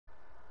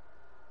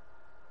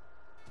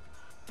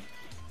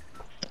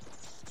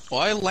Well,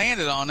 I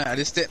landed on it. I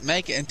just didn't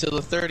make it until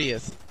the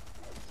 30th.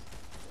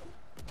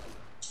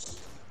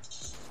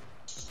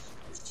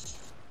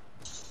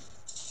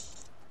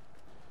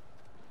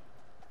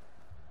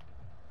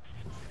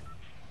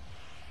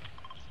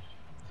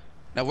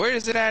 Now, where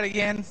is it at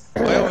again?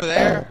 Way over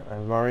there?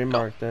 I've already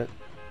marked it.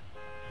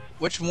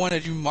 Which one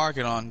did you mark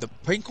it on? The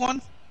pink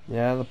one?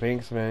 Yeah, the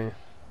pink's me.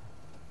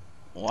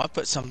 Well, I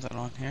put something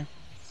on here.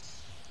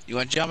 You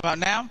want to jump out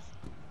now?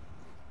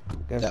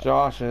 Guess Yep.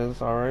 Josh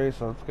is already,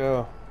 so let's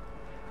go.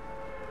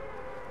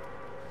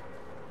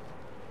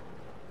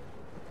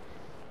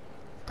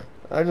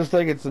 I just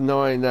think it's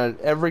annoying that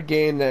every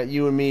game that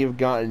you and me have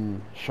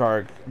gotten,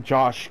 Shark,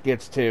 Josh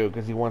gets to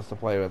because he wants to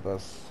play with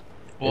us.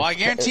 Well, I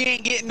guarantee he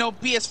ain't getting no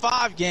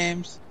PS5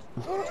 games.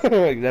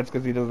 That's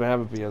because he doesn't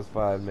have a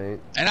PS5, mate.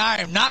 And I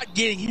am not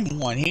getting him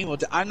one. He will.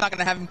 I'm not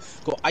gonna have him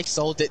go. I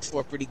sold it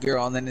for a pretty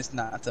girl, and then it's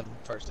not some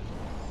person.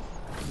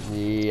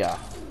 Yeah.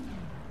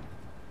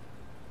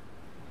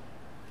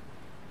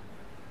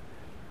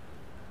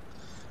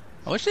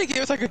 I wish they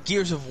gave us like a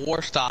Gears of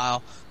War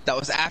style that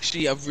was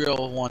actually a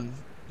real one.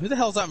 Who the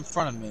hell's that in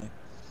front of me?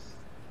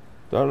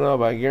 Don't know,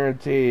 but I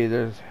guarantee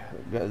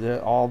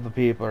all the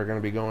people are going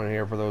to be going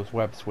here for those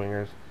web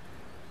swingers,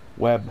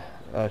 web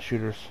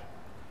shooters.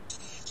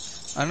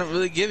 I don't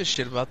really give a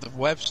shit about the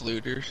web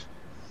slooters.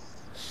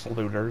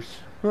 Slooters.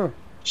 Huh.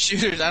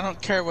 Shooters, I don't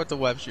care what the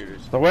web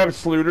shooters. The web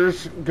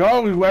slooters.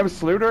 Go, web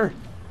slooter.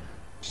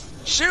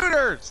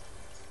 Shooters!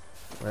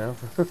 Well.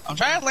 I'm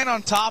trying to land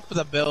on top of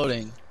the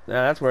building.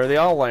 Yeah, that's where they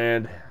all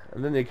land.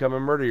 And then they come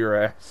and murder your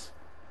ass.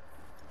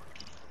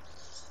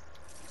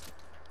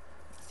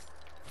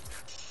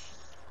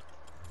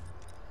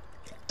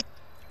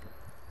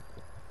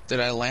 Did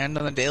I land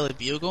on the Daily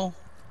Bugle?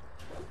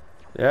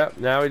 Yep,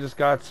 now we just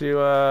got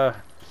to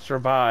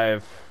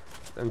survive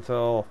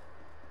until...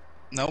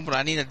 No, but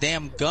I need a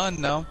damn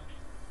gun, though.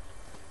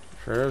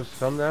 Sure, there's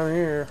some down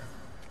here.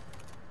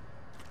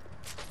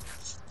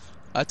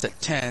 That's a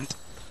tent.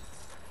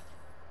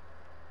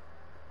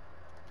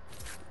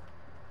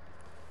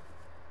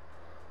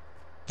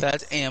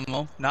 That's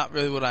ammo. Not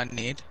really what I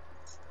need.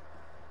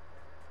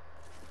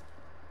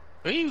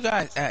 Where are you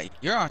guys at?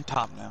 You're on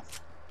top now.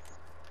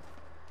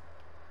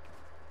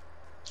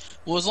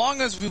 Well, as long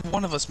as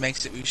one of us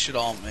makes it, we should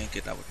all make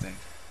it, I would think.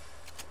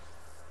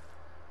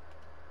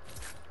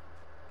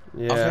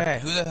 Yeah.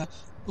 Okay,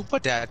 who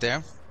put that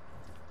there?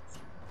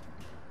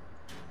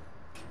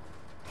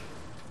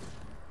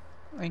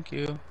 Thank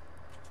you.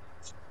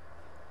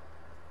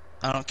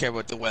 I don't care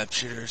about the web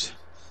shooters.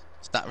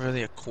 It's not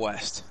really a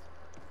quest.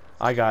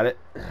 I got it.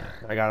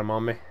 I got him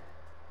on me.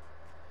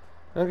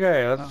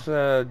 Okay, let's,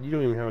 you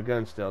don't even have a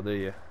gun still, do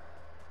you?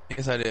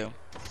 Yes, I do.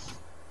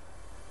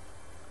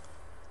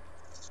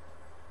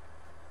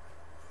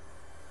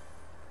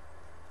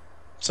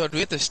 So do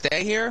we have to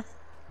stay here?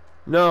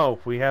 No,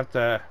 we have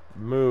to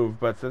move,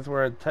 but since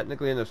we're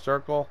technically in a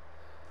circle,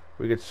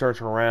 we could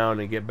search around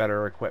and get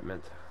better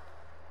equipment.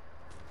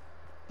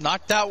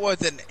 Not that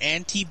was an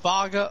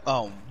anti-baga?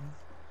 Oh.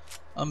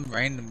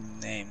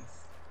 Random name.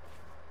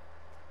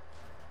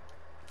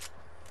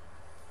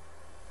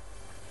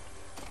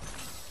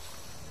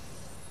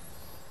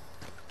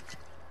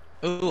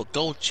 Ooh, a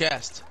gold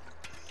chest.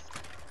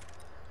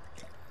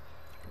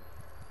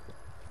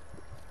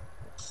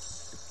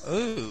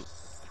 Ooh.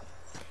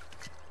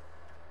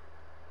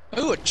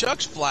 Ooh, a chug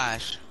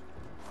splash.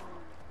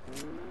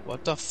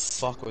 What the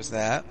fuck was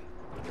that?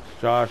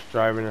 Josh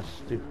driving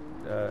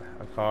a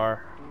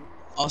car.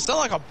 Oh, it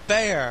sounded like a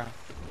bear.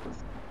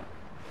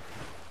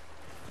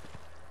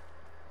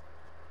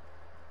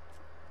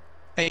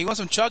 Hey, you want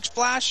some chug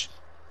splash?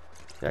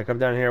 Yeah, come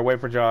down here.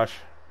 Wait for Josh.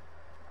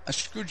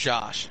 Screw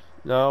Josh.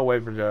 No,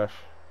 wait for Josh.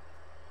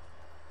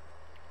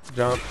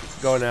 Jump.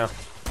 Go now.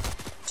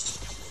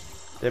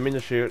 Didn't mean to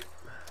shoot.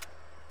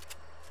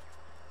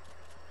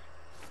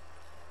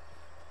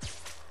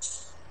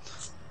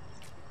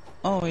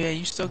 Oh yeah,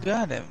 you still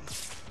got him.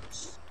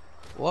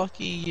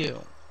 Lucky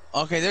you.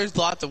 Okay, there's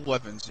lots of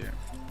weapons here.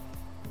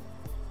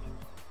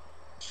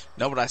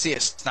 No, but I see a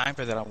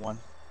sniper that I won.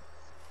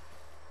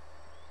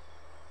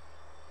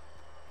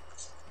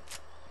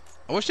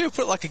 I wish they would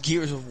put like a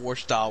Gears of War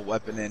style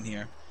weapon in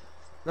here.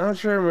 Not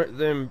sure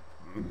them.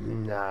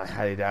 Nah,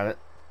 highly doubt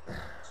it.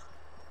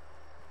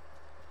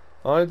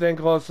 Only thing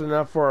close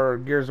enough for a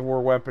Gears of War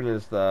weapon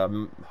is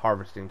the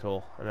harvesting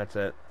tool, and that's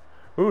it.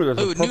 Ooh, there's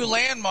a new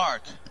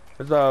landmark.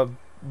 There's a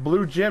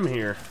blue gem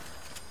here.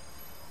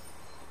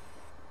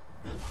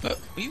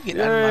 You get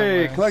out of my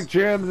way. Collect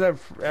gems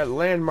at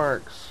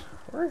landmarks.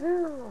 Where the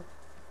hell?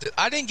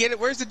 I didn't get it.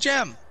 Where's the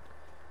gem?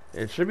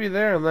 It should be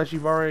there unless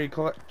you've already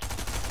collected.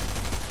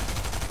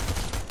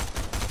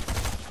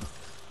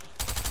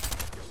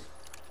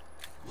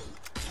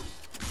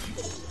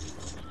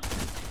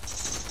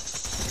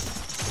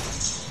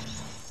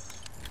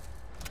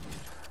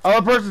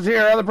 Other person's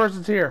here. Other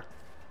person's here.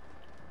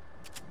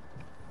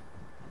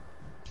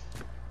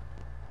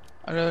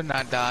 I did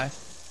not die.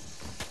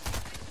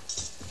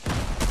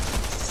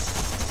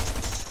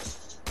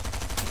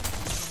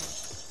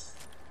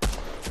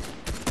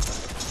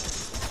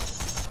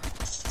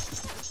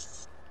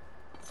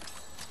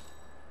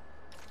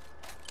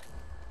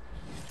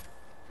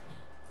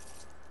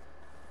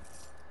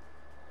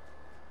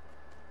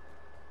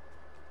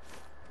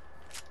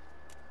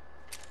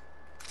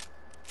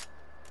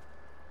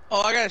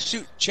 Oh, I gotta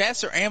shoot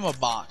chest or ammo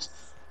box.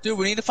 Dude,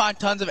 we need to find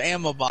tons of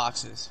ammo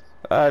boxes.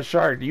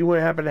 Shark, do you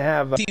happen to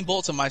have? 15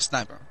 bullets on my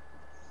sniper.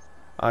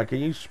 Can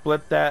you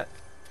split that?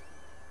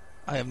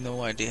 I have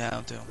no idea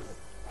how to.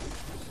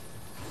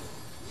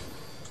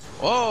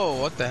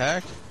 Whoa, what the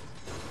heck?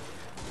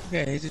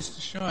 Okay, he's just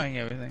destroying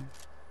everything.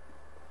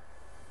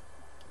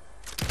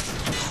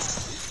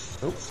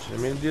 Oops,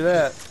 didn't mean to do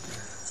that.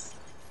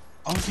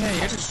 Okay,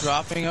 you're just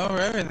dropping over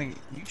everything.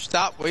 You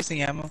stop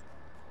wasting ammo.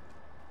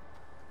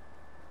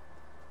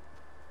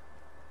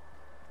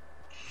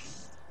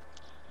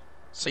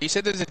 So you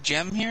said there's a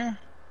gem here?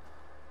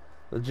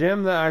 The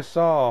gym that I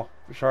saw,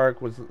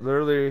 Shark, was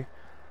literally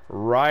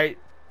right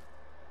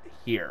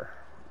here.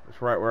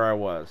 It's right where I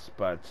was,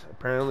 but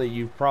apparently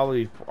you've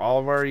probably all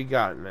already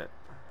gotten it.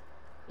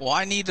 Well,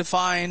 I need to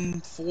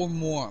find 4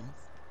 more.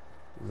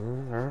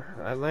 They're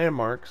at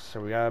landmarks,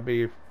 so we gotta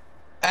be.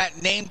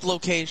 At named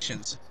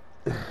locations.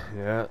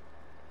 Yeah.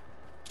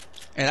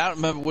 And I don't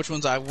remember which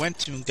ones I went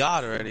to and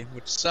got already,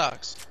 which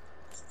sucks.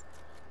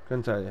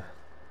 Couldn't tell you.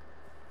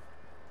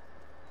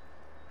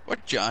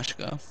 Where'd Josh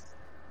go?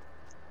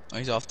 Oh,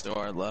 he's off to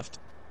our left.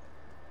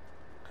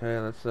 Okay,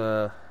 let's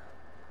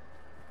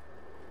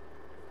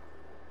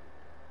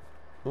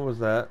what was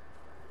that?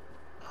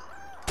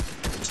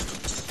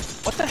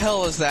 What the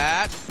hell is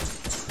that?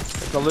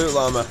 It's a loot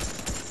llama.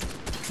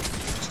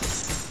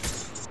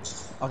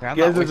 Okay, I'm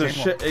Gives not us a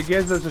wasting it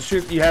gives us a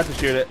shoot. You have to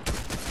shoot it.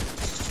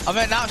 I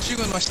meant not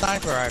shooting with my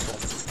sniper rifle.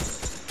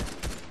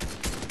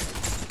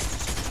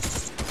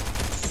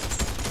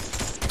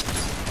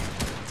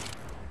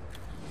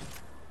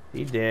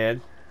 He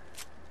did.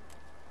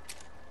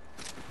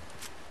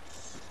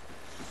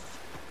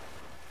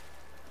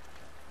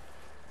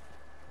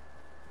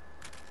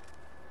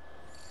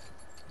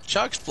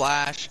 Chug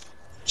splash.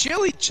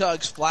 Chili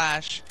chug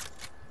splash.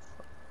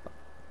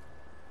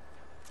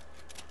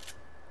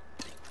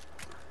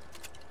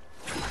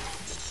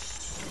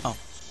 Oh.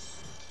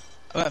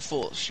 I'm at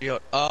full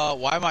shield.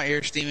 Why are my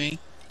ears steaming?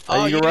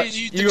 Oh, you you can run. need to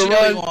use the You can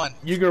chili run. one.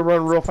 You can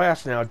run real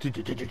fast now. Okay,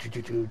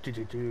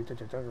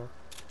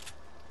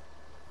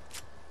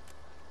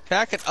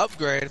 I can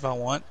upgrade if I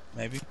want,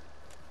 maybe.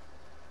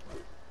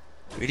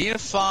 We need to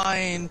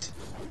find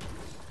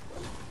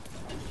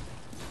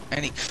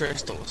any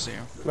crystals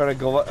here. I'm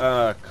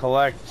gonna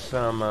collect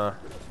some.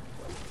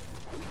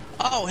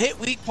 Oh, hit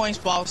weak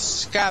points while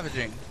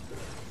scavenging.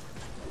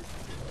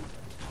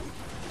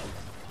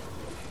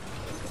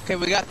 Okay,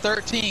 we got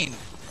 13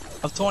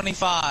 of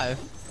 25.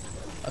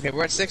 Okay,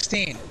 we're at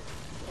 16.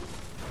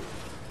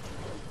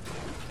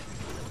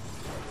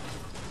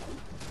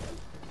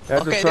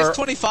 Okay, this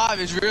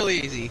 25 is really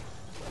easy.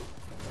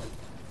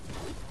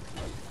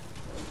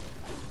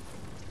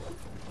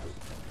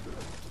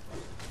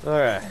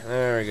 Okay,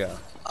 there we go.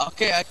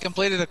 Okay, I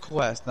completed a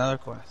quest. Another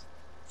quest.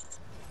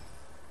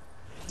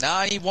 Now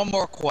I need one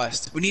more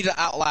quest. We need to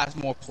outlast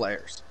more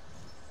players.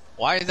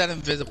 Why is that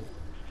invisible?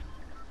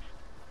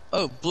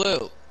 Oh,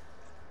 blue.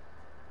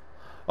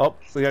 Oh,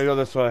 we gotta go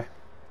this way.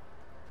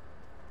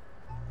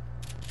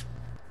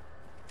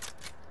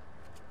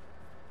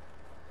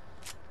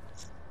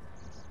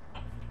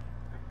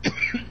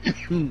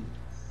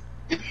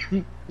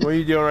 What are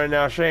you doing right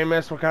now,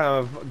 Seamus? What kind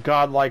of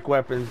godlike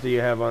weapons do you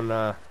have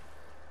on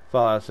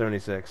Fallout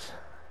 76?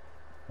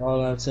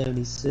 Fallout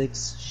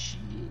 76, shit.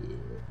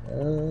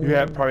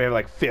 You probably have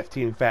like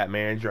 15 fat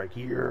mans. You're like,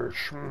 here.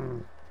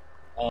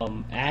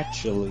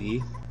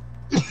 Actually.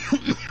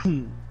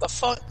 The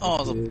fuck?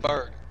 Oh, it's a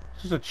bird.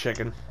 It's just a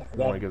chicken.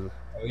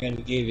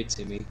 Ariana gave it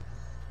to me,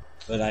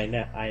 but I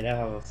now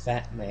have a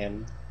fat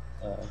man.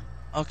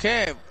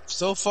 Okay,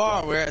 so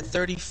far we're at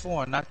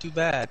 34. Not too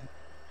bad.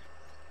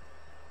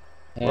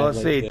 Well,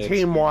 let's see.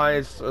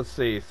 Team-wise, let's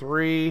see.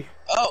 3.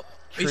 Oh,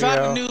 we Trio.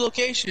 found a new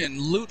location.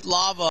 Loot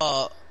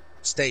Lava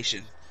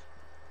Station.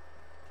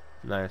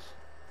 Nice.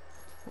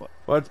 What?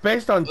 Well, it's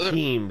based on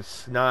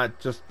teams,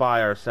 not just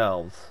by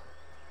ourselves.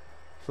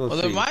 So let's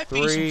Well, there see. might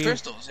be some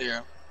crystals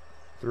here.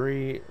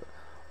 3.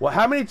 Well,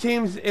 how many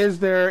teams is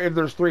there if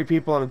there's 3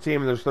 people on a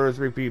team and there's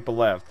 33 people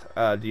left?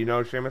 Do you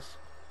know, Seamus?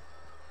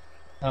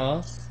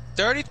 Huh?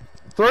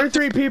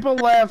 33 people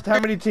left. How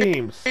many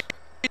teams?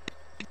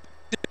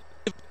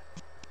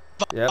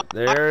 Yep,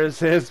 there's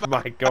his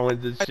mic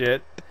going to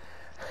shit.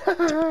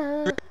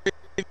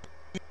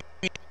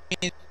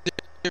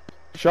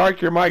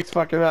 Shark, your mic's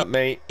fucking up,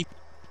 mate.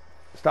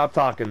 Stop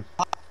talking.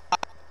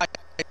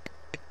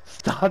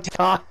 Stop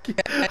talking.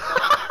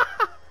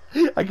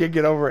 I can't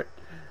get over it.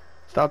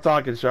 Stop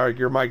talking, Shark.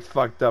 Your mic's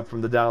fucked up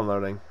from the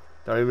downloading.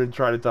 Don't even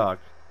try to talk.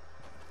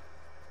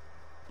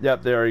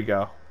 Yep, there you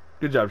go.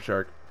 Good job,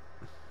 Shark.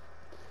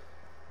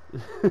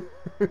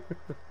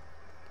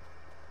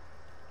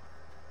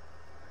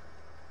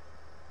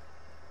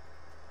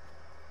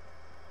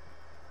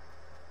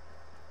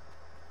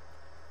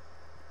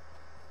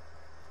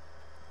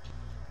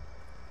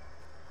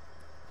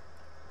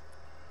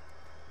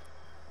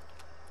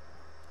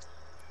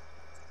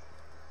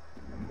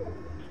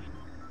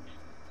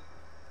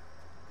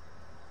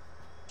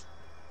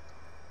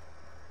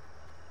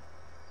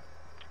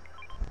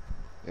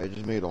 I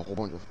just made a whole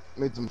bunch of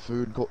some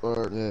food.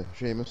 Yeah,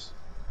 Seamus.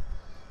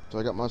 So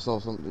I got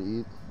myself something to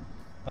eat.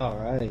 All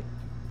right.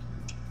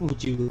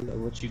 What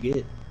you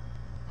get?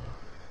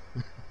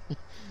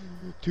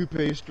 2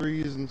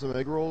 pastries and some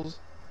egg rolls.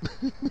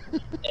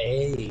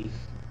 Hey.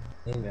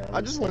 Hey man,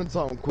 I just wanted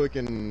something quick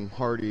and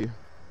hearty.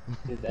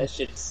 that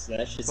shit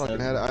Fucking sounds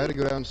I had to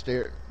good. go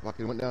downstairs.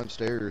 Fucking went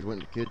downstairs,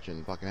 went in the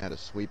kitchen. Fucking had to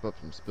sweep up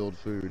some spilled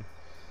food.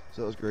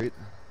 So that was great.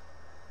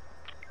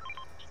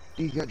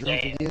 You got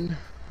drunk Damn. again?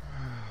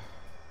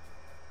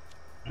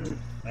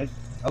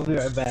 I'll be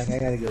right back. I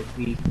gotta go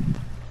pee.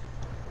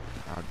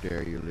 How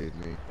dare you leave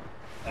me?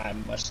 I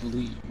must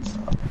leave.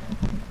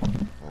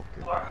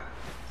 Okay.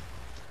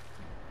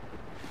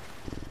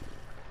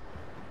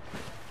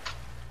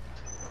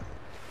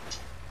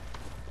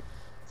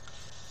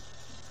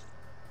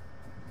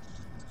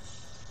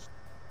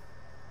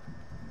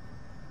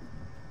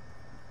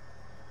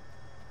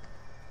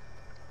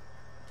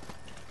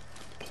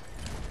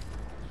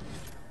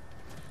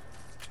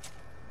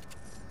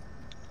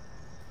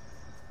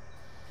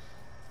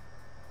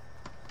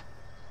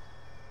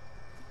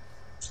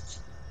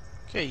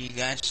 Okay, you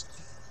guys.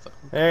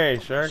 Hey,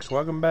 Shark,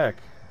 welcome back.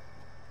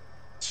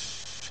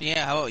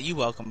 Yeah, how about you?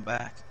 Welcome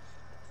back.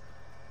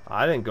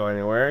 I didn't go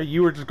anywhere.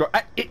 You were just going.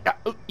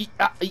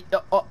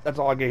 That's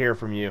all I could hear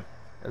from you.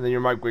 And then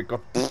your mic would go.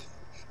 I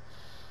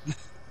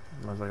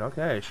was like,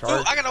 okay, Ooh,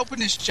 Shark. I gotta open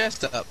this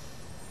chest up.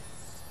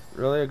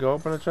 Really? Go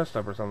open a chest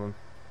up or something.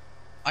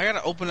 I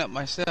gotta open it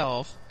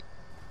myself.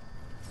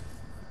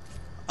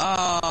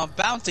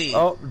 Bounty.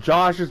 Oh,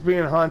 Josh is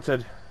being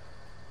hunted.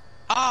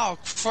 Oh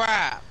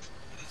crap!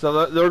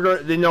 So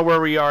they know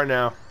where we are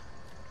now.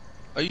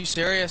 Are you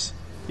serious?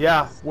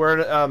 Yeah,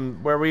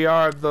 where we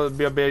are, there'll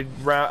be a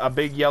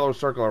big yellow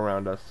circle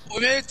around us.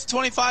 We made it to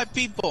 25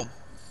 people.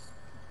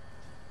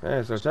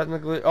 Okay, so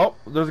technically, oh,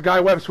 there's a guy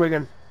web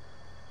swinging.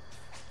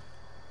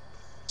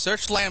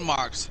 Search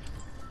landmarks.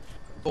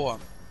 4.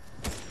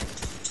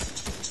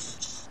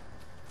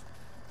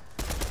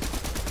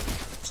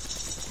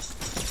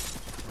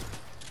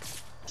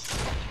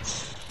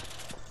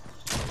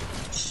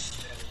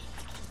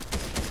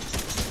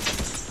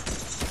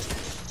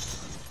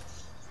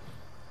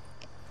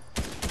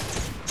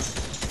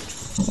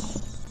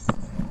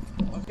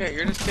 Okay,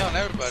 you're just killing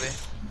everybody.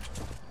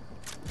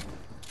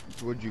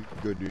 So what'd you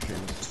go do,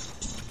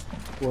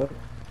 Seamus? What?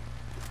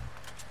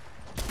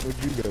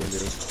 What'd you go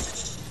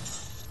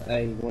do?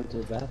 I went to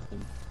the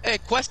bathroom. Hey,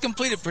 quest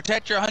completed.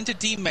 Protect your hunted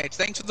teammates.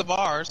 Thanks for the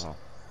bars. Oh.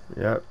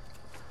 Yep.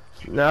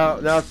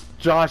 Now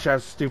Josh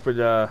has stupid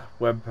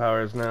web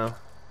powers now.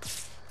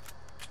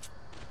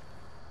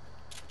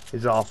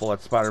 He's awful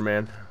at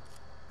Spider-Man.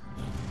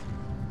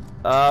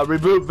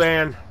 Reboot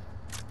ban.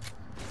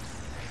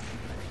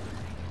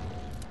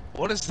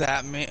 What does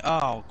that mean?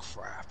 Oh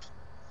crap!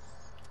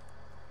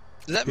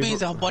 Does that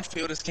mean a bunch of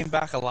people just came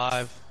back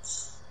alive?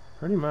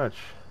 Pretty much.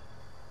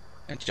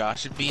 And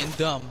Josh is being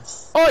dumb.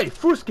 Oi,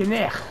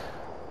 Fuskenech!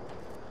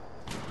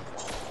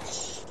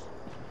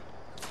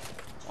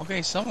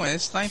 Okay, someone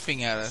is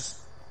sniping at us.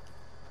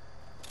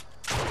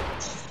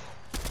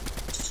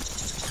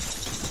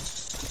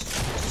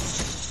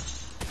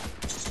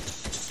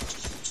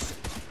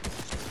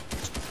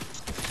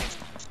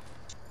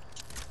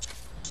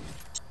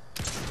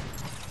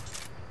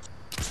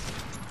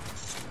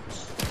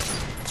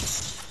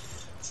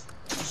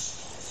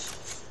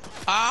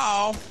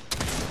 Ow!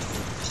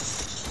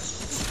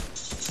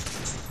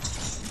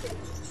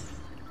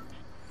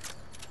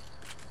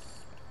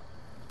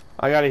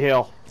 I gotta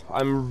heal.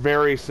 I'm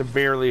very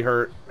severely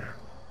hurt.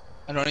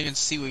 I don't even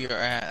see where you're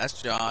at.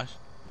 That's Josh.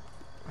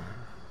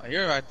 Oh,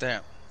 you're right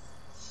there.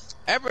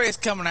 Everybody's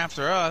coming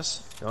after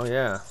us. Oh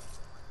yeah.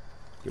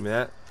 Give me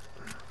that.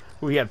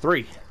 Ooh, he had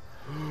 3.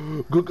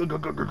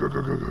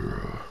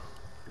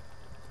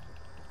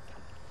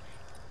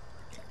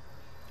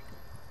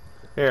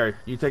 Here,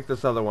 you take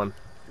this other one.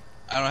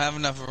 I don't have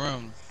enough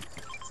room.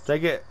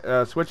 Take it.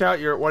 Switch out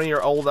one of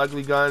your old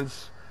ugly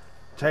guns.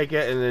 Take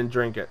it and then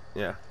drink it.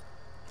 Yeah.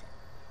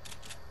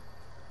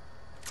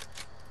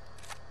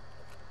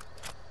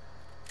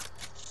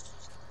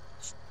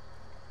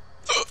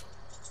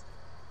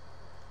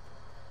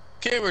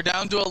 Okay, we're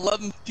down to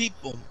 11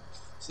 people.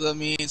 So that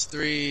means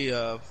 3,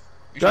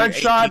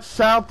 Gunshot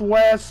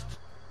southwest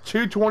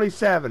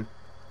 227.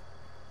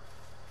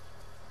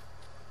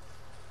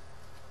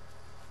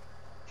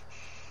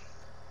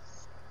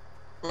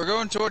 We're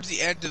going towards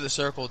the edge of the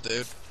circle,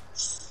 dude.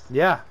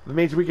 Yeah, that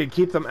means we can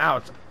keep them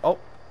out. Oh.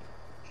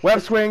 Web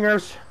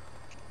swingers.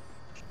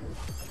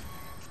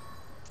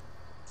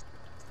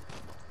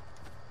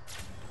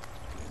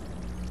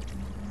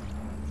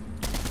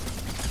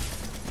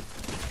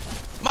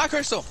 My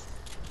crystal!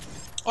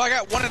 Oh, I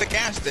got one at the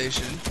gas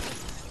station.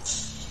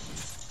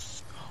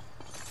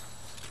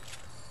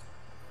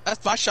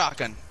 That's my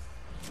shotgun.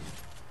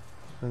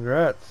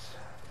 Congrats.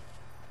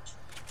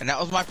 And that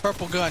was my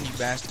purple gun, you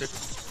bastard.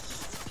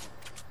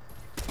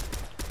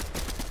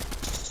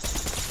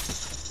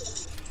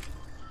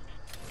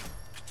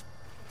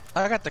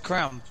 I got the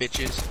crown,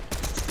 bitches.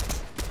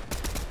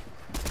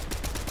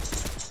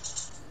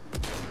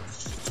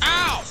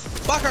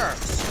 Fucker!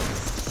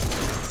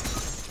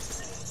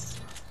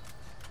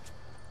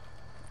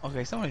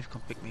 Okay, somebody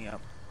come pick me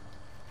up.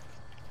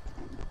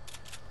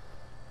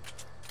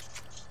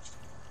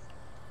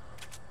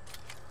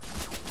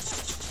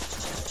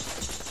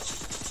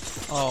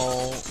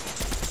 Oh.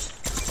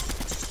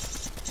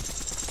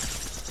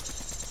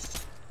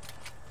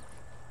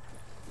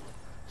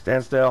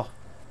 Stand still.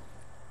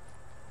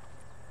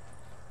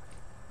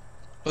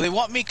 Well, they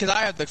want me because I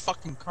have the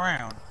fucking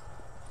crown.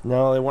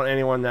 No, they want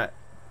anyone that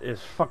is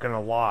fucking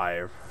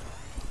alive.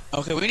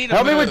 Okay, we need to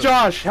Help me move. with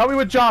Josh! Help me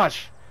with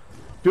Josh!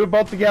 Do it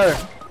both together.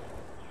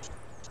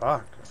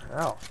 Fuck.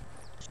 Hell.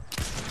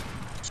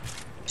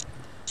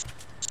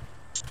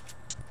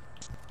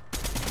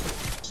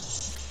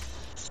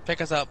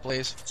 Pick us up,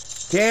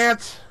 please.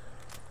 Can't!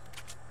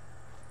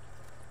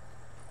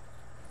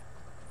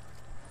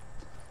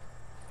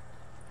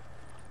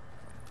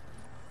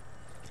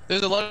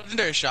 There's a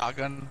legendary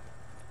shotgun.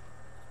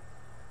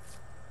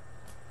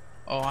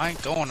 Oh, I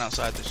ain't going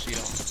outside the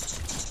shield.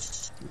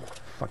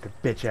 Fucking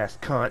bitch ass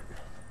cunt.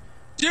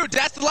 Dude,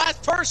 that's the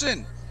last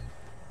person!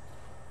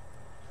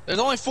 There's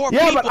only 4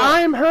 Yeah, people! but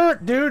I'm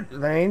hurt, dude.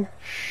 Lane.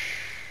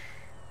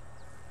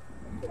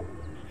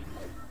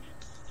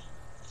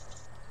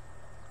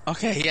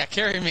 Okay, yeah,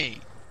 carry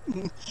me.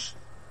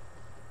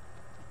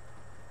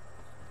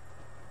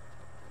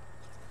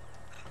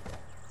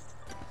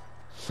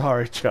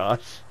 Sorry,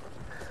 Josh.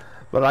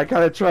 But I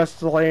kind of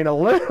trust Lane a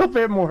little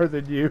bit more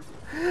than you.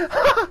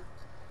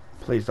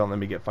 Please don't let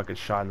me get fucking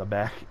shot in the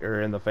back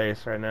or in the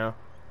face right now.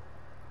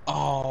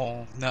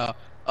 Oh, no.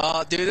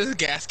 Dude, there's a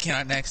gas can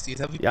right next to you.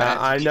 That'd be Yeah, bad.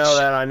 I know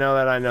that, I know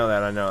that, I know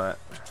that, I know that.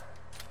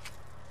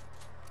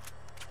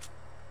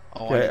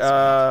 Oh,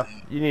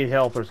 Okay, you need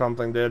help or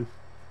something, dude.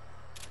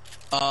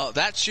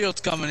 that shield's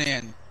coming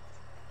in.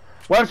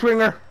 Web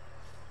swinger!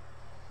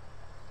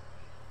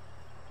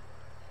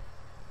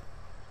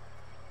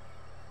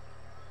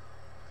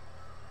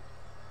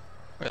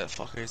 Where the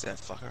fuck is that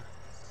fucker?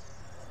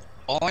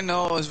 All I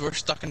know is we're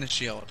stuck in the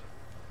shield.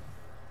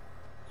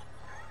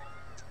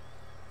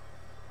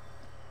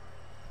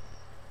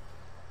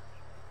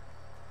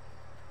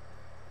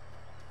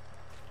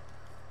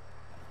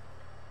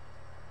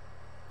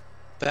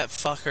 That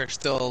fucker's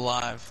still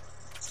alive.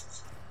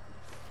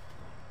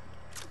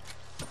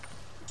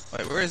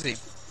 Wait, where is he?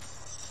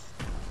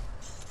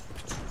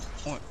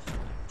 What?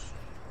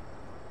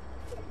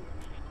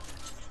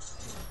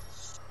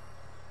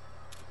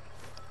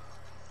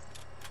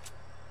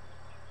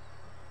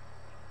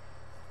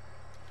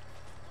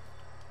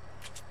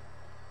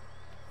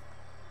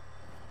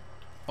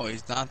 Oh,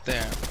 he's not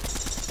there.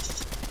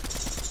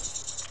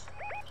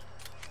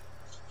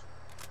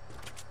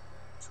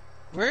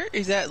 Where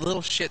is that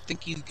little shit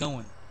think he's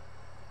going?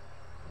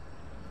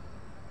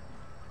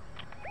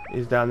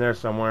 He's down there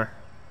somewhere.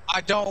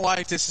 I don't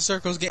like this. The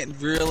circle's getting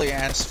really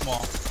ass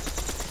small.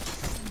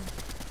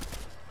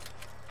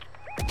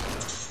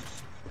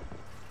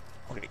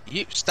 Okay,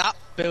 you stop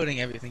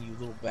building everything, you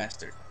little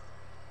bastard.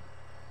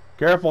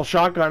 Careful,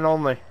 shotgun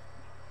only.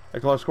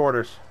 At close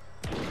quarters.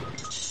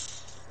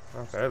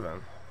 Okay then.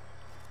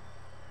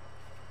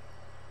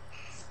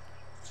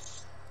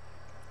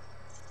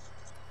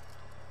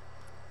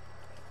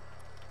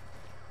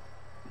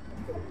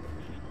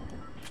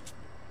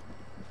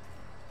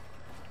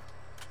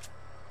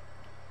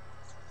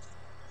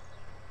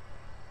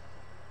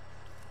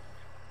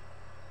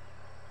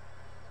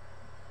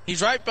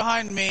 He's right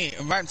behind me,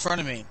 and right in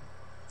front of me.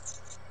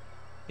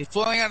 He's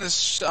pulling out his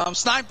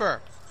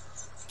sniper.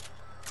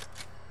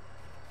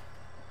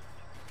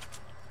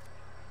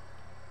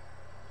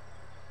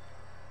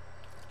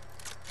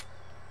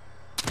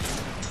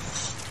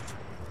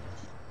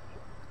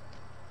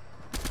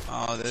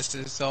 Oh, this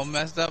is so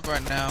messed up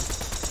right now.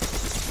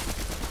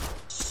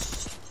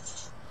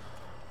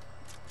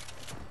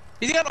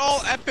 He's got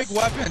all epic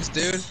weapons,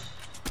 dude.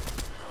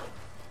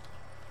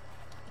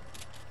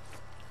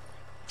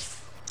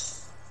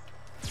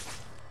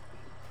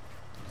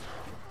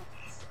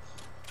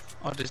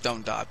 Oh, just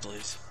don't die,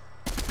 please.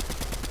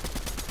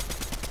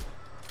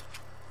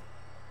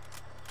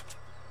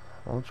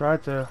 I'll try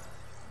to.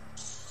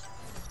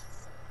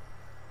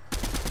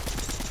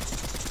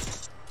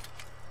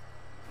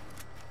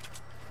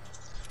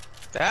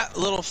 That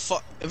little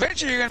fuck.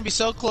 Eventually, you're gonna be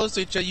so close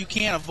to each other, you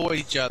can't avoid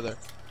each other.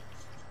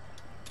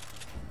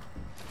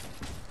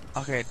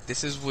 Okay,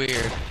 this is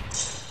weird.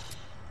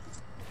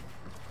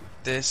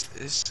 This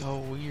is so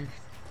weird.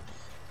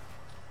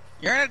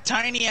 You're in a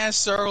tiny ass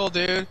circle,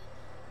 dude.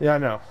 Yeah, I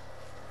know.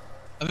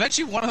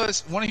 Eventually, one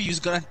of you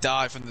is gonna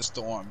die from the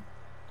storm.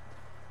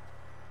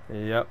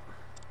 Yep.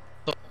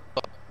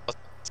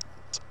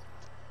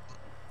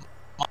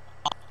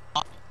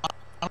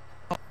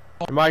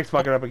 Your mic's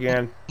fucking up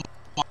again.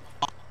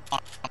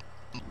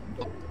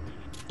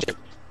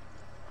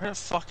 Where the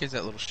fuck is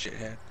that little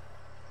shithead?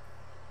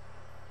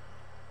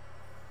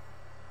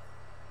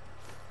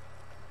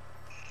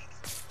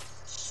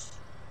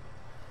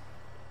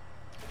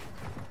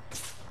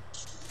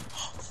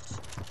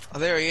 Oh,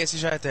 there he is.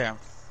 He's right there.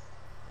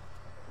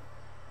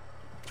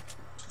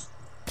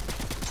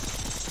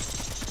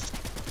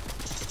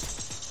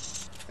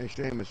 Hey,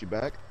 Seamus, you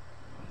back?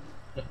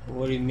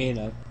 What do you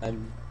mean?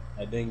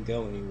 I didn't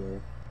go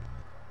anywhere.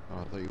 Oh,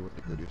 I thought you went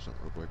to go do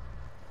something real quick.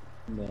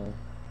 No.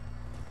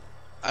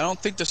 I don't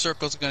think the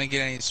circle's gonna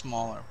get any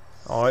smaller.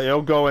 Oh,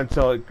 it'll go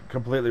until it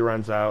completely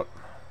runs out.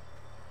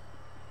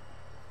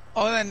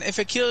 Oh, then if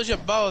it kills you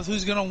both,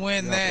 who's gonna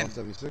win Yeah, then?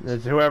 176.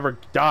 It's whoever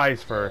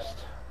dies first.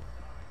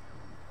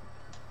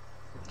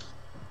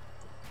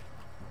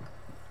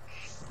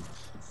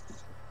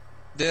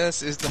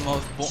 This is the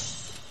most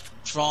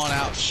drawn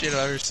out shit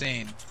I've ever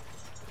seen.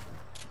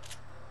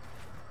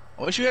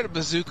 I wish you had a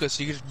bazooka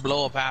so you could just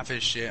blow up half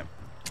his shit.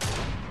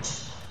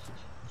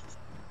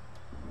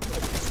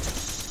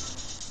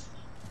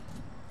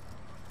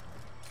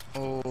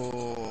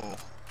 Oh.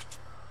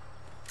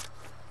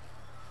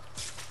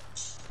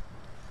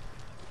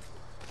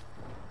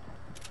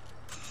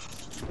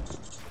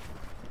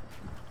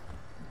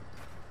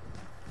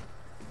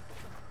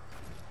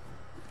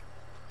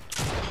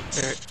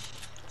 There.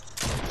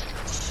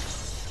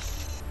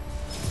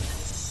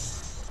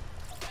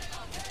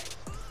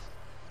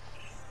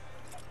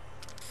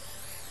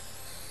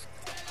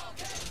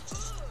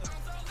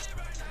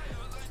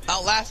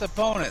 Outlast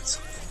opponents.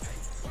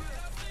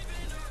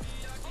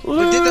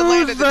 Loser! did the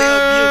land of the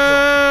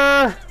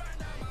Daily Bugle.